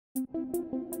Our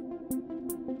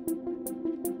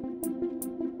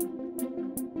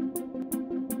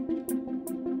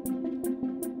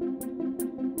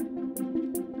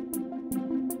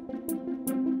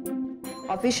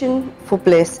vision for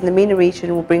Blis in the MENA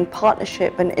region will bring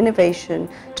partnership and innovation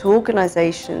to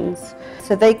organisations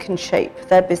so they can shape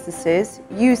their businesses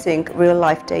using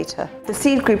real-life data. The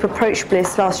Saeed Group approached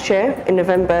Blis last year in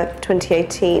November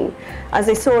 2018 as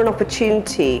they saw an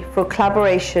opportunity for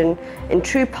collaboration in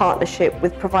true partnership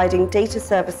with providing data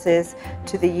services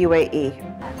to the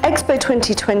UAE. Expo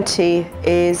 2020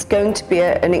 is going to be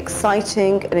an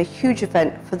exciting and a huge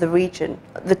event for the region.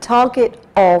 The target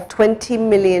of 20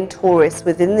 million tourists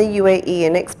within the UAE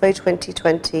in Expo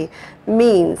 2020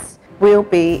 means we'll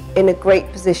be in a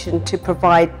great position to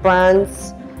provide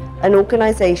brands and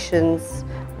organisations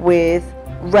with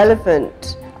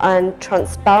relevant and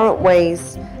transparent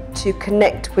ways to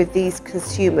connect with these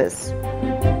consumers.